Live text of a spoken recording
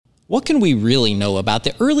What can we really know about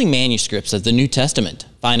the early manuscripts of the New Testament?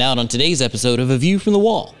 Find out on today's episode of A View from the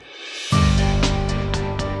Wall.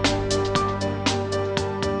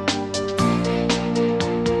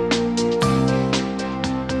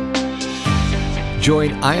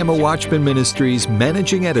 Join I Am a Watchman Ministries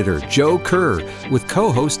Managing Editor Joe Kerr with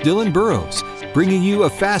co-host Dylan Burrows, bringing you a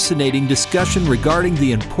fascinating discussion regarding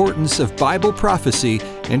the importance of Bible prophecy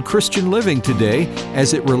and Christian living today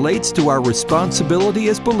as it relates to our responsibility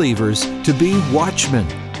as believers to be watchmen.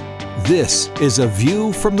 This is A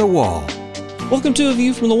View from the Wall. Welcome to A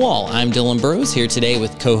View from the Wall. I'm Dylan Burrows here today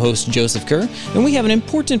with co-host Joseph Kerr, and we have an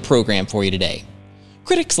important program for you today.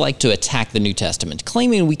 Critics like to attack the New Testament,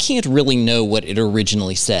 claiming we can't really know what it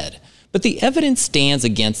originally said, but the evidence stands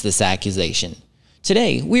against this accusation.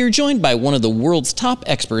 Today, we are joined by one of the world's top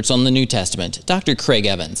experts on the New Testament, Dr. Craig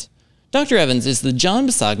Evans. Dr. Evans is the John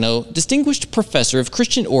Bisagno Distinguished Professor of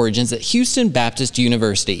Christian Origins at Houston Baptist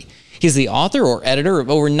University. He's the author or editor of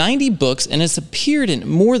over 90 books and has appeared in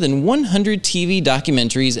more than 100 TV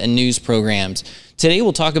documentaries and news programs. Today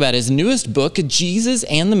we'll talk about his newest book, Jesus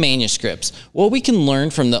and the Manuscripts, what we can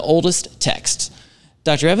learn from the oldest texts.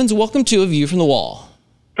 Dr. Evans, welcome to A View from the Wall.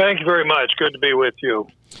 Thank you very much. Good to be with you.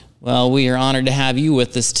 Well, we are honored to have you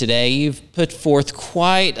with us today. You've put forth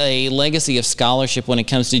quite a legacy of scholarship when it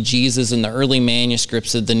comes to Jesus and the early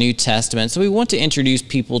manuscripts of the New Testament. So we want to introduce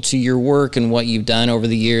people to your work and what you've done over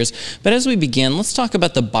the years. But as we begin, let's talk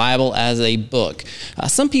about the Bible as a book.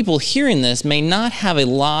 Some people hearing this may not have a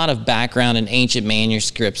lot of background in ancient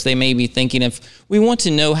manuscripts. They may be thinking, if we want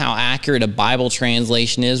to know how accurate a Bible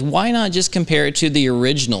translation is, why not just compare it to the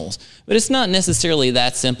originals? But it's not necessarily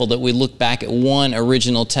that simple that we look back at one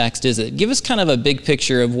original text, is it? Give us kind of a big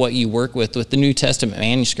picture of what you work with the New Testament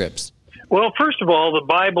manuscripts. Well, first of all, the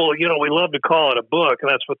Bible, we love to call it a book,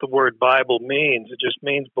 and that's what the word Bible means. It just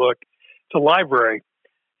means book. It's a library.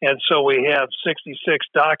 And so we have 66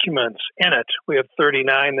 documents in it. We have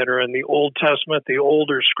 39 that are in the Old Testament, the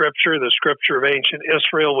older scripture, the scripture of ancient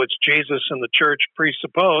Israel, which Jesus and the church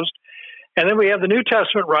presupposed. And then we have the New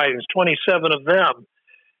Testament writings, 27 of them.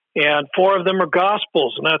 And 4 of them are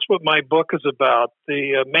Gospels, and that's what my book is about,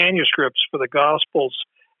 the manuscripts for the Gospels.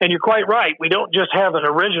 And you're quite right. We don't just have an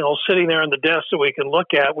original sitting there on the desk that we can look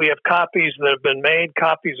at. We have copies that have been made,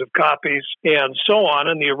 copies of copies, and so on.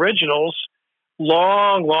 And the originals,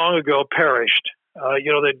 long, long ago, perished.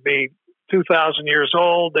 They'd be 2,000 years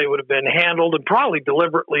old. They would have been handled and probably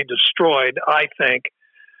deliberately destroyed, I think,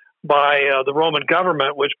 by the Roman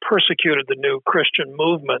government, which persecuted the new Christian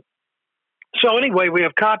movement. So anyway, we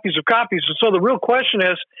have copies of copies. And so the real question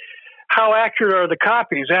is, how accurate are the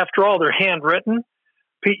copies? After all, they're handwritten.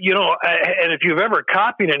 And if you've ever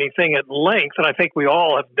copied anything at length, and I think we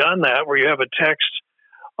all have done that, where you have a text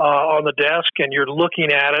on the desk and you're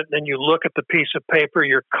looking at it, then you look at the piece of paper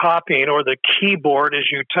you're copying or the keyboard as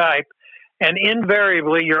you type, and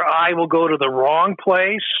invariably your eye will go to the wrong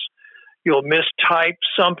place. You'll mistype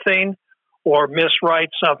something or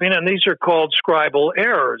miswrite something, and these are called scribal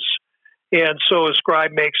errors. And so a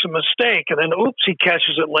scribe makes a mistake, and then, he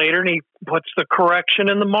catches it later, and he puts the correction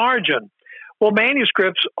in the margin. Well,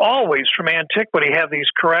 manuscripts always, from antiquity, have these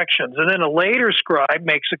corrections. And then a later scribe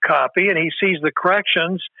makes a copy, and he sees the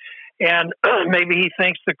corrections, and maybe he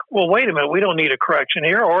thinks, wait a minute, we don't need a correction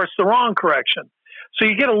here, or it's the wrong correction. So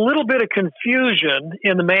you get a little bit of confusion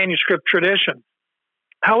in the manuscript tradition.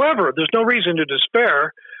 However, there's no reason to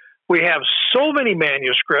despair. We have so many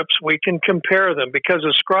manuscripts, we can compare them, because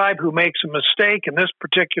a scribe who makes a mistake in this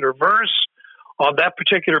particular verse on that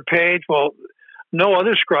particular page, no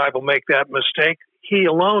other scribe will make that mistake. He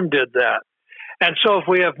alone did that. And so if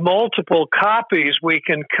we have multiple copies, we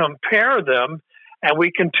can compare them, and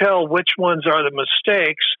we can tell which ones are the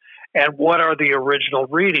mistakes and what are the original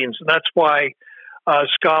readings. And that's why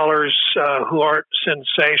scholars who aren't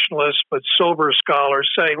sensationalists but sober scholars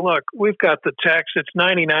say, look, we've got the text. It's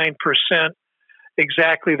 99%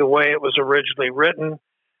 exactly the way it was originally written.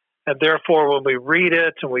 And therefore, when we read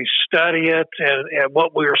it and we study it and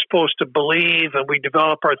what we are supposed to believe and we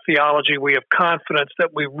develop our theology, we have confidence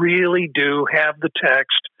that we really do have the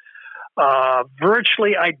text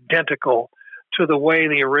virtually identical to the way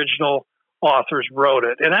the original authors wrote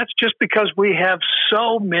it. And that's just because we have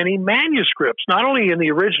so many manuscripts, not only in the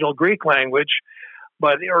original Greek language,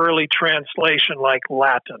 but the early translation like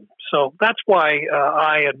Latin. So that's why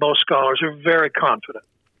I and most scholars are very confident.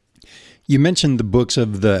 You mentioned the books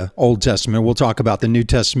of the Old Testament. We'll talk about the New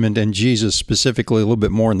Testament and Jesus specifically a little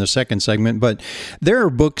bit more in the second segment, but there are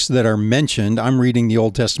books that are mentioned. I'm reading the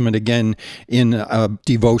Old Testament again in a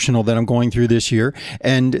devotional that I'm going through this year,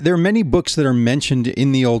 and there are many books that are mentioned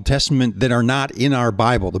in the Old Testament that are not in our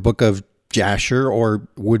Bible. The book of Jasher, or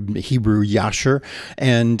would Hebrew Yasher,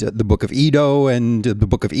 and the book of Iddo and the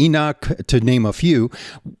book of Enoch, to name a few.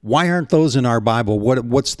 Why aren't those in our Bible?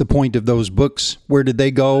 What's the point of those books? Where did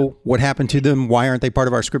they go? What happened to them? Why aren't they part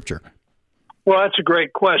of our Scripture? Well, that's a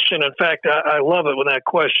great question. In fact, I love it when that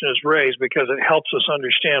question is raised because it helps us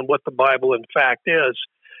understand what the Bible in fact is.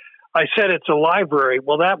 I said it's a library.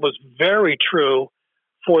 Well, that was very true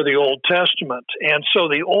for the Old Testament. And so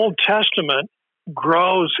the Old Testament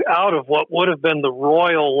grows out of what would have been the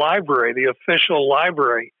royal library, the official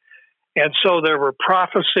library. And so there were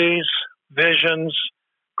prophecies, visions,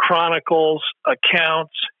 chronicles,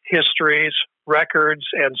 accounts, histories, records,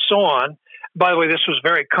 and so on. By the way, this was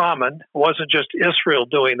very common. It wasn't just Israel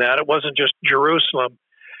doing that. It wasn't just Jerusalem.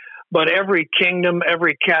 But every kingdom,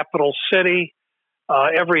 every capital city,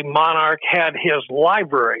 every monarch had his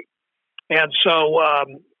library. And so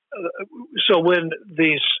when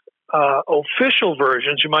these official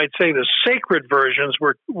versions, you might say the sacred versions,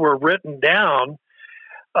 were written down,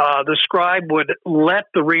 the scribe would let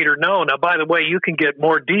the reader know. Now, by the way, you can get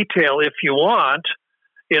more detail if you want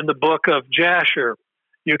in the book of Jasher.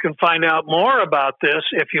 You can find out more about this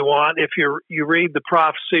if you want, if you read the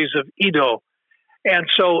prophecies of Iddo. And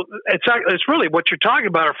so it's really what you're talking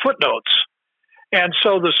about are footnotes. And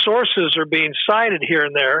so the sources are being cited here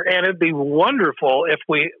and there, and it'd be wonderful if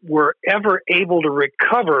we were ever able to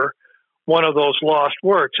recover one of those lost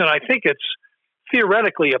works. And I think it's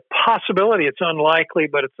theoretically a possibility. It's unlikely,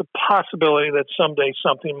 but it's a possibility that someday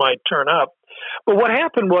something might turn up. But what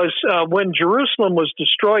happened was when Jerusalem was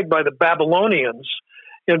destroyed by the Babylonians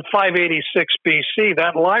in 586 BC,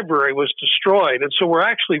 that library was destroyed. And so we're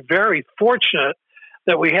actually very fortunate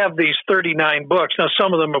that we have these 39 books. Now,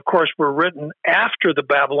 some of them, of course, were written after the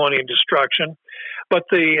Babylonian destruction, but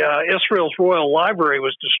Israel's royal library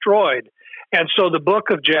was destroyed. And so the book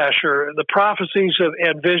of Jasher, the prophecies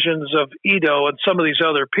and visions of Iddo and some of these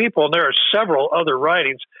other people, and there are several other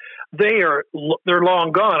writings, they're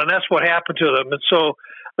long gone, and that's what happened to them. And so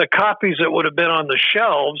the copies that would have been on the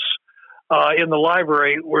shelves in the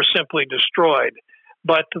library were simply destroyed.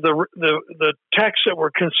 But the texts that were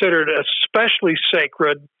considered especially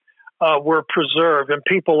sacred were preserved, and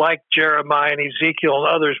people like Jeremiah and Ezekiel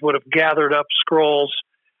and others would have gathered up scrolls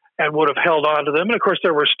and would have held on to them. And, of course,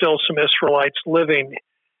 there were still some Israelites living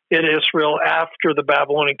in Israel after the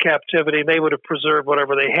Babylonian captivity. They would have preserved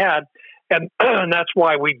whatever they had, and that's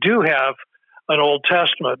why we do have an Old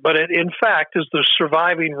Testament. But it, in fact, is the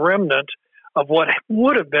surviving remnant of what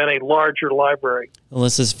would have been a larger library. Well,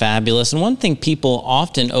 this is fabulous. And one thing people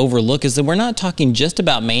often overlook is that we're not talking just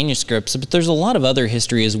about manuscripts, but there's a lot of other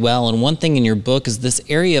history as well. And one thing in your book is this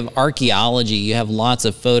area of archaeology. You have lots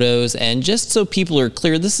of photos. And just so people are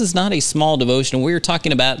clear, this is not a small devotion. We're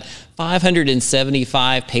talking about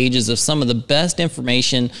 575 pages of some of the best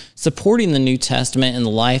information supporting the New Testament and the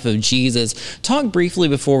life of Jesus. Talk briefly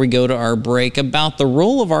before we go to our break about the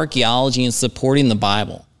role of archaeology in supporting the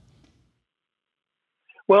Bible.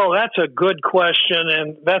 Well, that's a good question,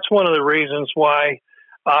 and that's one of the reasons why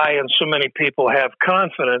I and so many people have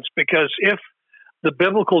confidence, because if the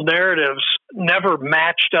biblical narratives never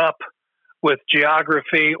matched up with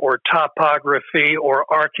geography or topography or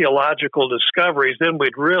archaeological discoveries, then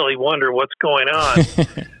we'd really wonder what's going on.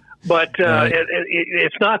 But right.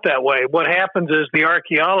 It's not that way. What happens is the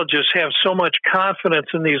archaeologists have so much confidence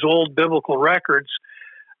in these old biblical records,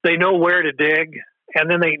 they know where to dig, and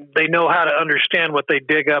then they know how to understand what they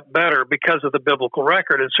dig up better because of the biblical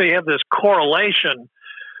record. And so you have this correlation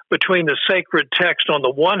between the sacred text on the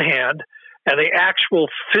one hand and the actual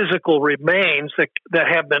physical remains that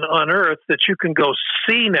have been unearthed that you can go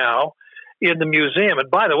see now in the museum. And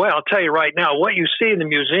by the way, I'll tell you right now, what you see in the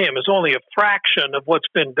museum is only a fraction of what's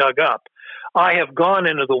been dug up. I have gone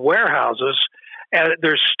into the warehouses, and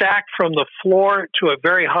they're stacked from the floor to a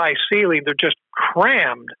very high ceiling. They're just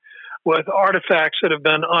crammed with artifacts that have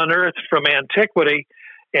been unearthed from antiquity.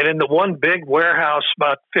 And in the one big warehouse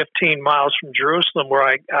about 15 miles from Jerusalem, where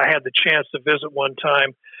I had the chance to visit one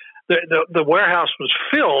time, the warehouse was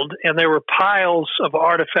filled, and there were piles of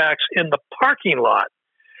artifacts in the parking lot.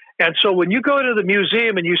 And so when you go to the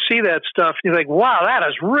museum and you see that stuff, you think, wow, that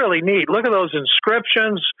is really neat. Look at those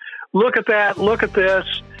inscriptions. Look at that. Look at this.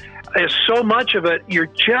 There's so much of it. You're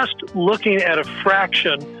just looking at a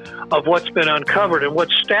fraction of what's been uncovered. And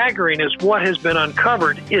what's staggering is what has been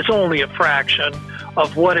uncovered is only a fraction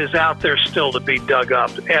of what is out there still to be dug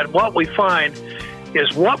up. And what we find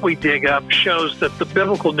is what we dig up shows that the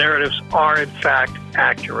biblical narratives are in fact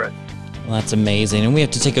accurate. Well, that's amazing. And we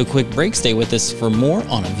have to take a quick break. Stay with us for more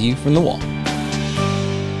on A View from the Wall.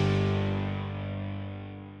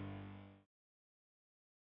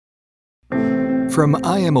 From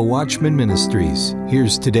I Am a Watchman Ministries,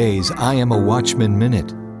 here's today's I Am a Watchman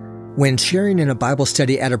Minute. When sharing in a Bible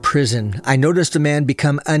study at a prison, I noticed a man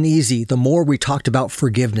become uneasy the more we talked about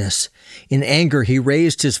forgiveness. In anger, he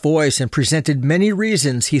raised his voice and presented many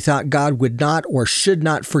reasons he thought God would not or should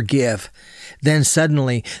not forgive. Then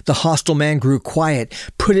suddenly, the hostile man grew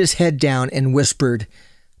quiet, put his head down, and whispered,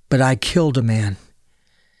 "But I killed a man."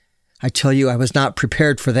 I tell you, I was not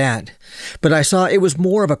prepared for that. But I saw it was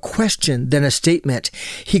more of a question than a statement.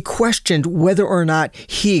 He questioned whether or not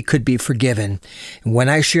he could be forgiven. And when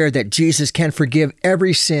I shared that Jesus can forgive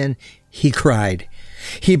every sin, he cried.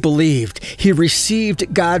 He believed. He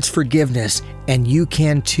received God's forgiveness, and you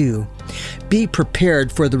can too. Be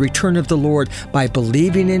prepared for the return of the Lord by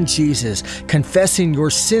believing in Jesus, confessing your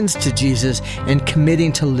sins to Jesus, and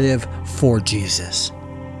committing to live for Jesus.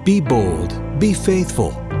 Be bold, be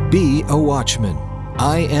faithful, be a watchman.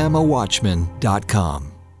 IamAWatchman.com.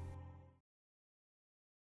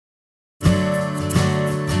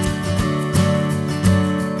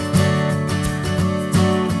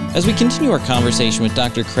 As we continue our conversation with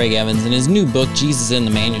Dr. Craig Evans in his new book, Jesus in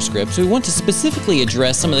the Manuscripts, we want to specifically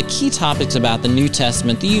address some of the key topics about the New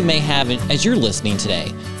Testament that you may have as you're listening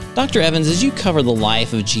today. Dr. Evans, as you cover the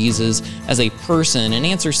life of Jesus as a person and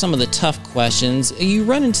answer some of the tough questions, you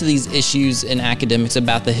run into these issues in academics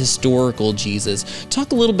about the historical Jesus.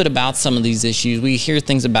 Talk a little bit about some of these issues. We hear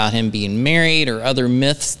things about him being married or other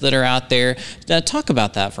myths that are out there. Talk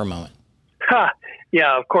about that for a moment.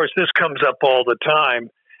 Yeah, of course, this comes up all the time.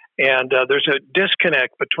 And there's a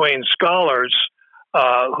disconnect between scholars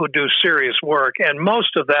who do serious work, and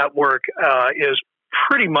most of that work is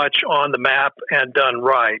pretty much on the map and done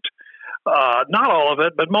right. Not all of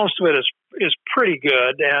it, but most of it is pretty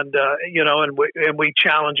good. And and we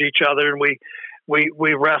challenge each other, and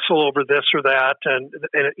we wrestle over this or that, and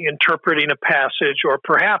interpreting a passage, or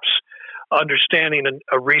perhaps understanding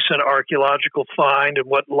a recent archaeological find and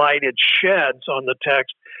what light it sheds on the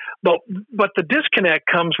text. But the disconnect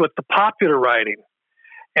comes with the popular writing.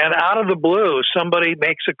 And out of the blue, somebody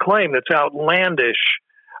makes a claim that's outlandish,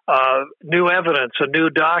 new evidence, a new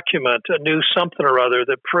document, a new something or other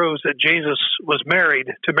that proves that Jesus was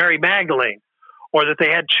married to Mary Magdalene, or that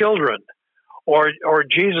they had children, or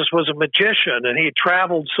Jesus was a magician and he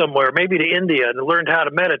traveled somewhere, maybe to India, and learned how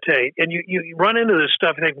to meditate. And you run into this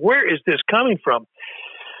stuff and think, where is this coming from?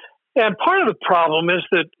 And part of the problem is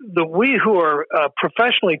that we who are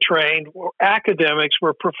professionally trained, academics,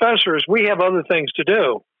 we're professors, we have other things to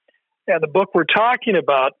do. And the book we're talking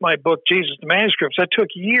about, my book, Jesus the Manuscripts, that took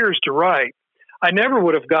years to write. I never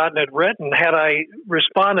would have gotten it written had I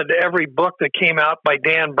responded to every book that came out by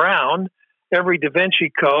Dan Brown, every Da Vinci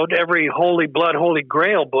Code, every Holy Blood, Holy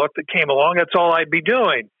Grail book that came along. That's all I'd be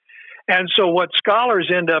doing. And so what scholars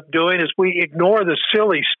end up doing is we ignore the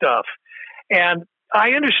silly stuff. And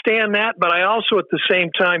I understand that, but I also at the same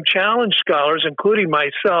time challenge scholars, including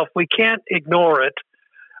myself. We can't ignore it.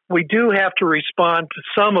 We do have to respond to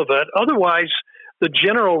some of it. Otherwise, the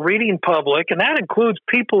general reading public, and that includes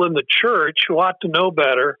people in the church who ought to know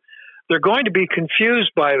better, they're going to be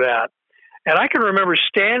confused by that. And I can remember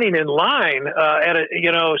standing in line at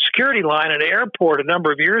a security line at an airport a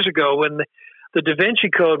number of years ago when the Da Vinci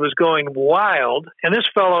Code was going wild, and this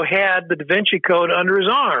fellow had the Da Vinci Code under his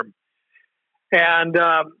arm. And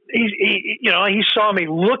he saw me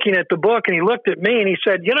looking at the book, and he looked at me and he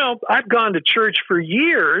said, I've gone to church for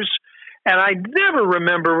years, and I never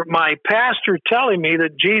remember my pastor telling me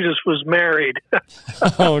that Jesus was married.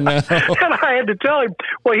 Oh no! And I had to tell him,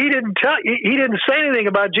 well, he didn't say anything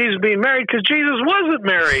about Jesus being married because Jesus wasn't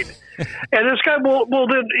married. And this guy, well,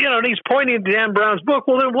 then, and he's pointing to Dan Brown's book.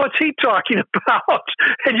 Well, then what's he talking about?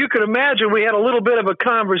 And you can imagine we had a little bit of a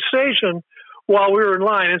conversation while we were in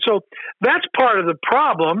line. And so that's part of the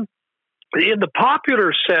problem in the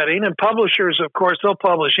popular setting. And publishers, of course, they'll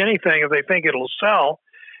publish anything if they think it'll sell.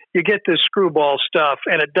 You get this screwball stuff,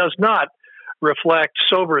 and it does not reflect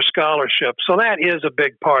sober scholarship. So that is a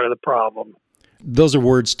big part of the problem. Those are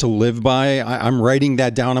words to live by. I'm writing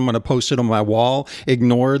that down. I'm going to post it on my wall.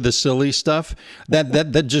 Ignore the silly stuff.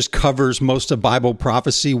 That just covers most of Bible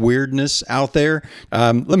prophecy weirdness out there.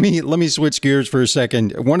 Let me switch gears for a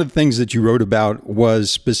second. One of the things that you wrote about was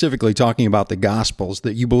specifically talking about the Gospels,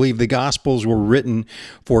 that you believe the Gospels were written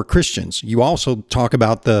for Christians. You also talk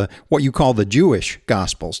about what you call the Jewish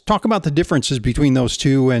Gospels. Talk about the differences between those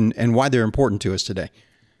two and why they're important to us today.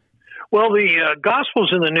 Well, the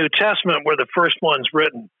Gospels in the New Testament were the first ones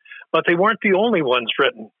written, but they weren't the only ones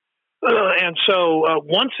written. And so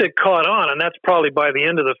once it caught on, and that's probably by the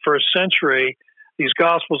end of the first century, these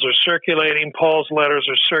Gospels are circulating, Paul's letters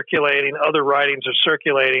are circulating, other writings are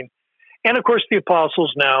circulating, And of course, the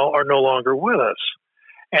apostles now are no longer with us.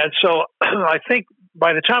 And so I think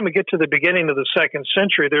by the time we get to the beginning of the second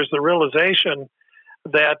century, there's the realization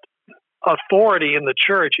that authority in the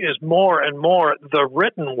church is more and more the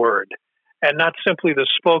written word and not simply the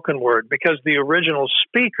spoken word, because the original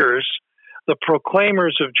speakers, the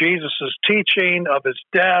proclaimers of Jesus' teaching, of his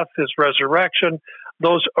death, his resurrection,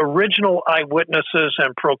 those original eyewitnesses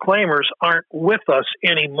and proclaimers aren't with us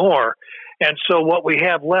anymore. And so what we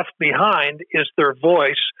have left behind is their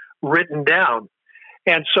voice written down.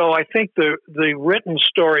 And so I think the written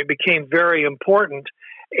story became very important.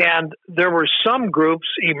 And there were some groups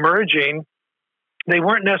emerging. They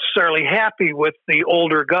weren't necessarily happy with the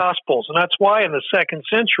older Gospels. And that's why in the second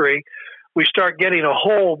century, we start getting a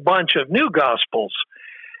whole bunch of new Gospels.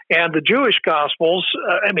 And the Jewish Gospels,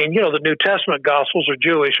 the New Testament Gospels are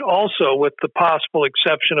Jewish also, with the possible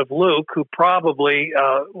exception of Luke, who probably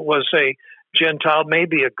was a Gentile,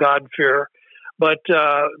 maybe a God-fearer. But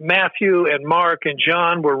Matthew and Mark and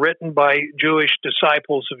John were written by Jewish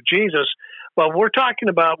disciples of Jesus. But we're talking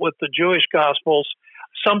about with the Jewish Gospels,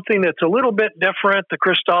 something that's a little bit different. The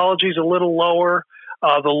Christology is a little lower.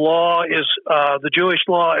 The Jewish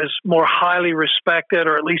law is more highly respected,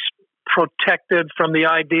 or at least protected from the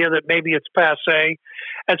idea that maybe it's passé.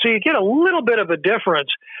 And so you get a little bit of a difference.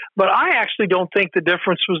 But I actually don't think the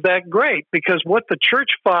difference was that great, because what the church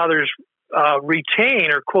fathers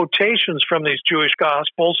retain are quotations from these Jewish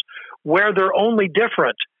Gospels where they're only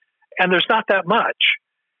different, and there's not that much.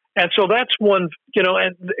 And so that's one,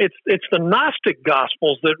 and it's the Gnostic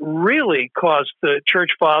Gospels that really caused the church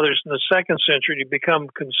fathers in the second century to become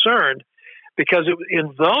concerned, because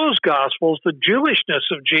in those Gospels, the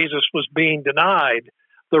Jewishness of Jesus was being denied,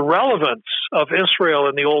 the relevance of Israel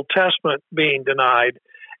in the Old Testament being denied,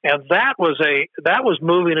 and that was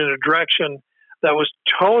moving in a direction that was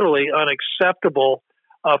totally unacceptable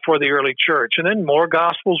for the early church. And then more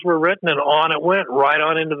Gospels were written, and on it went, right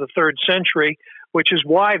on into the third century, which is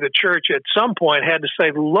why the church at some point had to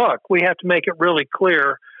say, look, we have to make it really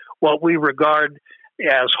clear what we regard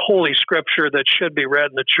as Holy Scripture that should be read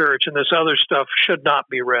in the church, and this other stuff should not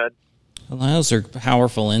be read. Well, those are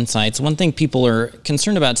powerful insights. One thing people are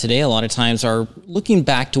concerned about today a lot of times are looking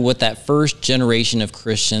back to what that first generation of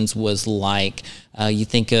Christians was like. You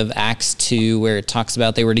think of Acts 2, where it talks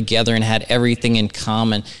about they were together and had everything in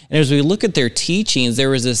common. And as we look at their teachings,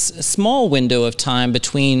 there was this small window of time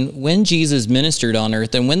between when Jesus ministered on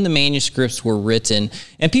earth and when the manuscripts were written.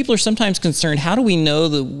 And people are sometimes concerned, how do we know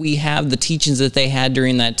that we have the teachings that they had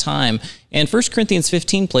during that time? And 1 Corinthians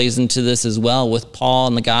 15 plays into this as well, with Paul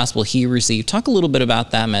and the gospel he received. Talk a little bit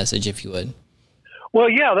about that message, if you would. Well,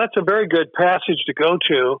 yeah, that's a very good passage to go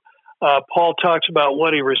to. Paul talks about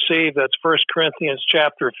what he received. That's 1 Corinthians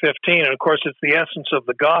chapter 15. And of course, it's the essence of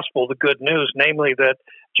the gospel, the good news, namely that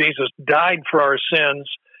Jesus died for our sins.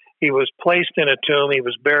 He was placed in a tomb. He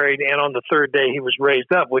was buried. And on the third day, he was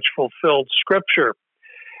raised up, which fulfilled Scripture.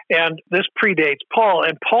 And this predates Paul.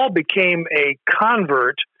 And Paul became a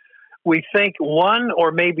convert, we think, 1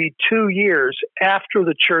 or maybe 2 years after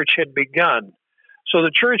the church had begun. So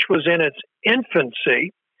the church was in its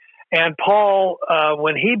infancy. And Paul,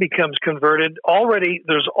 when he becomes converted,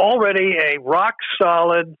 there's already a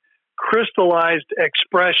rock-solid, crystallized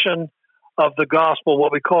expression of the gospel,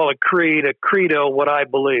 what we call a creed, a credo, what I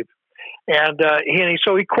believe. And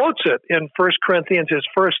so he quotes it in 1 Corinthians, his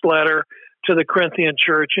first letter to the Corinthian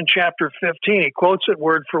church in chapter 15. He quotes it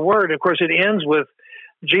word for word. Of course, it ends with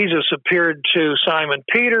Jesus appeared to Simon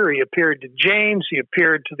Peter, he appeared to James, he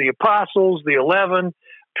appeared to the apostles, the 11,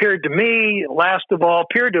 appeared to me, last of all,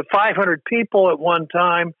 appeared to 500 people at one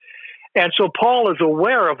time. And so Paul is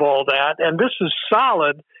aware of all that, and this is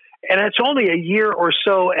solid, and it's only a year or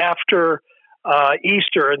so after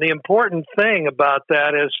Easter. And the important thing about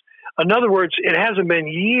that is, in other words, it hasn't been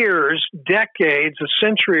years, decades, a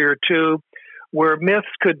century or two, where myths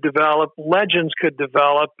could develop, legends could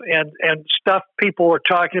develop, and stuff people are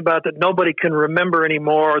talking about that nobody can remember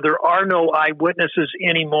anymore. There are no eyewitnesses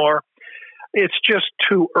anymore. It's just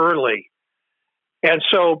too early. And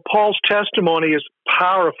so Paul's testimony is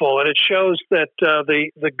powerful, and it shows that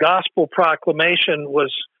the gospel proclamation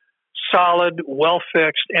was solid,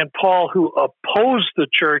 well-fixed, and Paul, who opposed the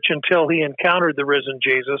church until he encountered the risen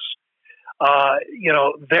Jesus,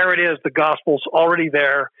 there it is, the gospel's already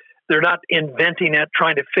there. They're not inventing it,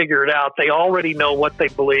 trying to figure it out. They already know what they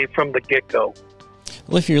believe from the get-go.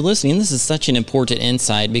 Well, if you're listening, this is such an important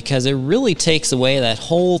insight because it really takes away that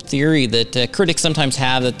whole theory that critics sometimes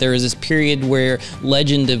have that there is this period where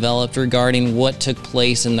legend developed regarding what took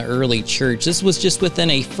place in the early church. This was just within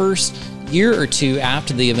a first year or two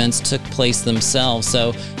after the events took place themselves.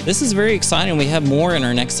 So this is very exciting. We have more in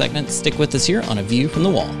our next segment. Stick with us here on A View from the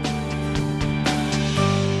Wall.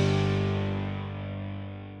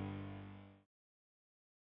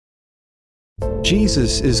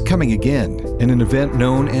 Jesus is coming again in an event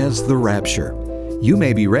known as the Rapture. You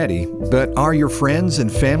may be ready, but are your friends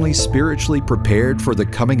and family spiritually prepared for the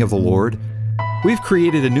coming of the Lord? We've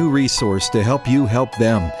created a new resource to help you help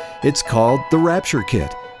them. It's called the Rapture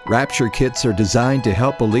Kit. Rapture Kits are designed to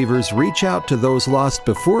help believers reach out to those lost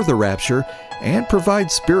before the rapture and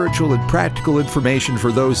provide spiritual and practical information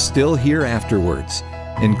for those still here afterwards.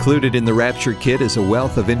 Included in the Rapture Kit is a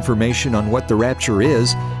wealth of information on what the rapture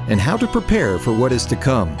is and how to prepare for what is to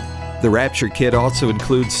come. The Rapture Kit also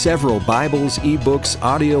includes several Bibles, ebooks,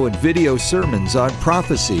 audio and video sermons on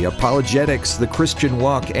prophecy, apologetics, the Christian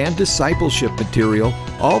walk, and discipleship material,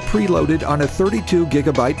 all preloaded on a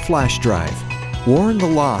 32-gigabyte flash drive. Warn the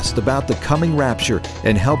lost about the coming rapture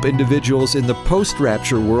and help individuals in the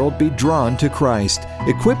post-rapture world be drawn to Christ,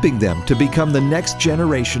 equipping them to become the next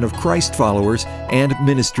generation of Christ followers and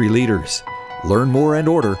ministry leaders. Learn more and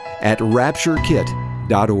order at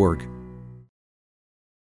rapturekit.org.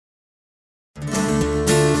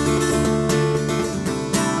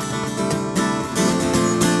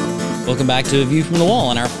 Welcome back to A View from the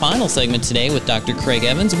Wall. In our final segment today with Dr. Craig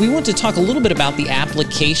Evans, we want to talk a little bit about the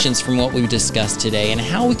applications from what we've discussed today and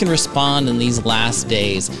how we can respond in these last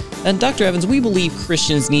days. And Dr. Evans, we believe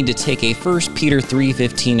Christians need to take a 1 Peter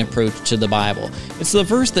 3:15 approach to the Bible. It's the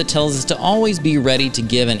verse that tells us to always be ready to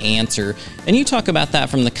give an answer. And you talk about that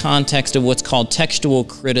from the context of what's called textual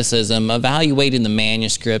criticism, evaluating the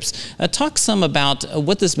manuscripts. Talk some about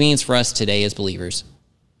what this means for us today as believers.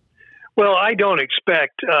 Well, I don't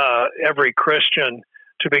expect every Christian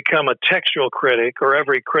to become a textual critic or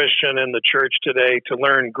every Christian in the church today to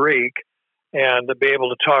learn Greek and to be able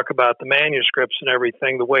to talk about the manuscripts and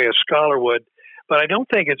everything the way a scholar would. But I don't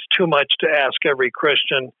think it's too much to ask every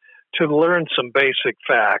Christian to learn some basic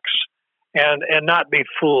facts and not be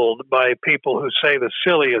fooled by people who say the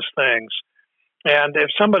silliest things. And if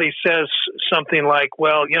somebody says something like,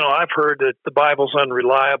 well, you know, I've heard that the Bible's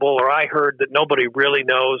unreliable, or I heard that nobody really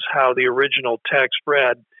knows how the original text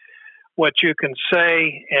read, what you can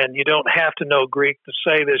say, and you don't have to know Greek to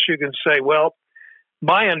say this, you can say, well,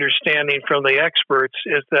 my understanding from the experts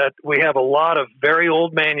is that we have a lot of very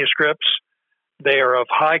old manuscripts. They are of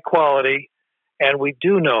high quality, and we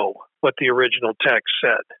do know what the original text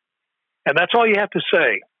said. And that's all you have to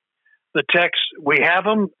say. The text, we have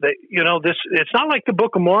them. It's not like the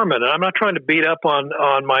Book of Mormon. And I'm not trying to beat up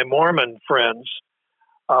on my Mormon friends.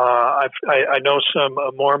 I know some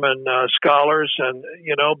Mormon scholars, and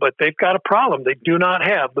but they've got a problem. They do not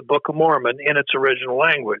have the Book of Mormon in its original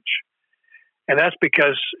language, and that's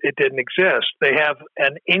because it didn't exist. They have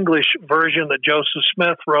an English version that Joseph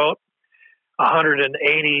Smith wrote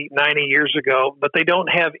 180, 90 years ago, but they don't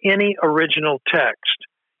have any original text.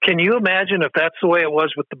 Can you imagine if that's the way it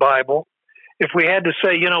was with the Bible? If we had to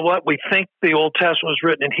say, you know what, we think the Old Testament was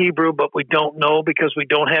written in Hebrew, but we don't know because we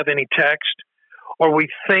don't have any text. Or we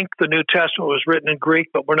think the New Testament was written in Greek,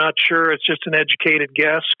 but we're not sure. It's just an educated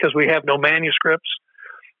guess because we have no manuscripts.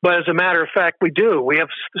 But as a matter of fact, we do. We have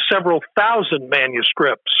several thousand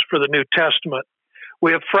manuscripts for the New Testament.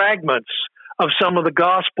 We have fragments of some of the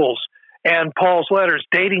Gospels and Paul's letters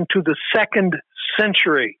dating to the 2nd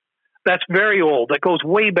century. That's very old. That goes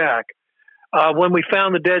way back. When we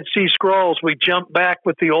found the Dead Sea Scrolls, we jumped back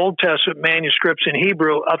with the Old Testament manuscripts in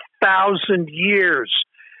Hebrew 1,000 years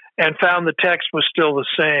and found the text was still the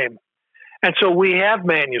same. And so we have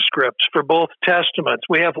manuscripts for both testaments.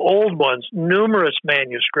 We have old ones, numerous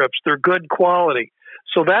manuscripts. They're good quality.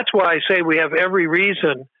 So that's why I say we have every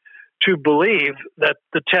reason to believe that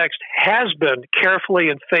the text has been carefully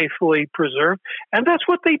and faithfully preserved. And that's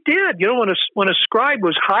what they did. When a scribe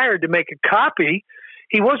was hired to make a copy,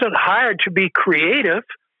 he wasn't hired to be creative.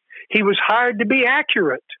 He was hired to be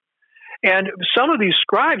accurate. And some of these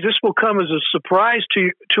scribes, this will come as a surprise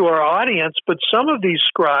to our audience, but some of these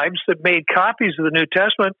scribes that made copies of the New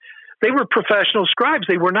Testament, they were professional scribes.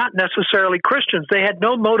 They were not necessarily Christians. They had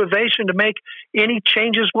no motivation to make any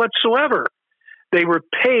changes whatsoever. They were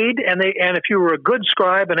paid, and if you were a good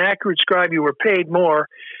scribe, an accurate scribe, you were paid more.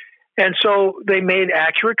 And so they made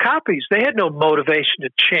accurate copies. They had no motivation to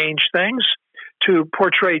change things, to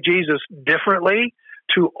portray Jesus differently,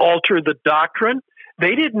 to alter the doctrine.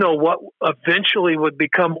 They didn't know what eventually would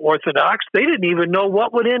become orthodox. They didn't even know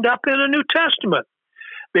what would end up in a New Testament.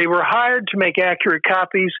 They were hired to make accurate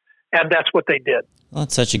copies, and that's what they did. Well,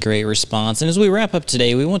 that's such a great response. And as we wrap up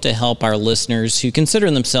today, we want to help our listeners who consider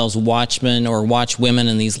themselves watchmen or watchwomen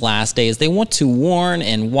in these last days. They want to warn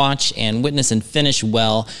and watch and witness and finish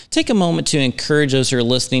well. Take a moment to encourage those who are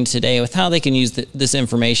listening today with how they can use this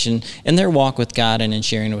information in their walk with God and in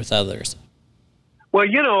sharing it with others. Well,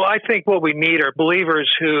 I think what we need are believers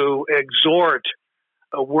who exhort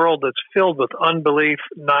a world that's filled with unbelief,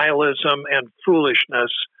 nihilism, and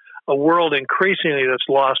foolishness, a world increasingly that's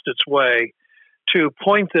lost its way, to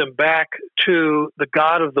point them back to the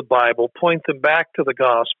God of the Bible, point them back to the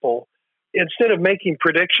gospel, instead of making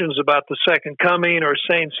predictions about the second coming or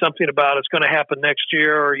saying something about it's going to happen next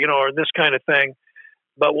year or this kind of thing.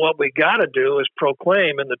 But what we got to do is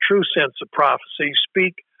proclaim in the true sense of prophecy,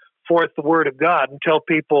 speak forth the word of God and tell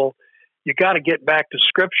people, you got to get back to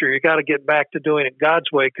Scripture. You got to get back to doing it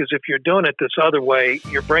God's way, because if you're doing it this other way,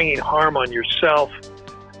 you're bringing harm on yourself.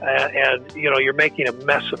 And you're making a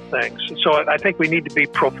mess of things. So I think we need to be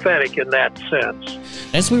prophetic in that sense.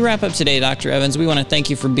 As we wrap up today, Dr. Evans, we want to thank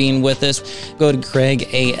you for being with us. Go to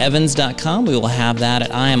CraigAEvans.com. We will have that at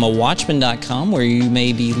IamAWatchman.com, where you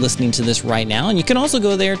may be listening to this right now. And you can also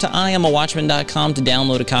go there to IamAWatchman.com to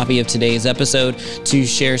download a copy of today's episode, to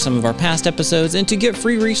share some of our past episodes, and to get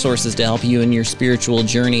free resources to help you in your spiritual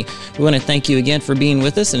journey. We want to thank you again for being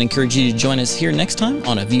with us and encourage you to join us here next time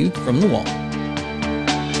on A View from the Wall.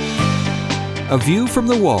 A View from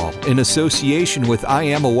the Wall, in association with I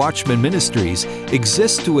Am a Watchman Ministries,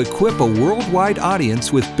 exists to equip a worldwide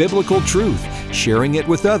audience with biblical truth, sharing it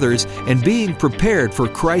with others, and being prepared for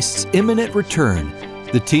Christ's imminent return.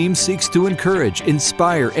 The team seeks to encourage,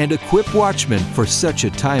 inspire, and equip watchmen for such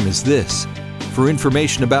a time as this. For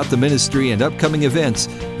information about the ministry and upcoming events,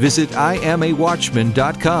 visit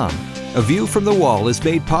IamAWatchman.com. A View from the Wall is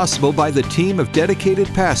made possible by the team of dedicated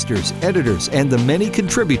pastors, editors, and the many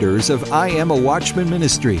contributors of I Am a Watchman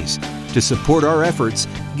Ministries. To support our efforts,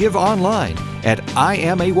 give online at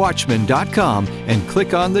IamAWatchman.com and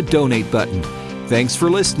click on the Donate button. Thanks for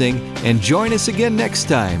listening, and join us again next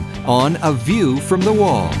time on A View from the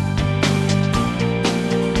Wall.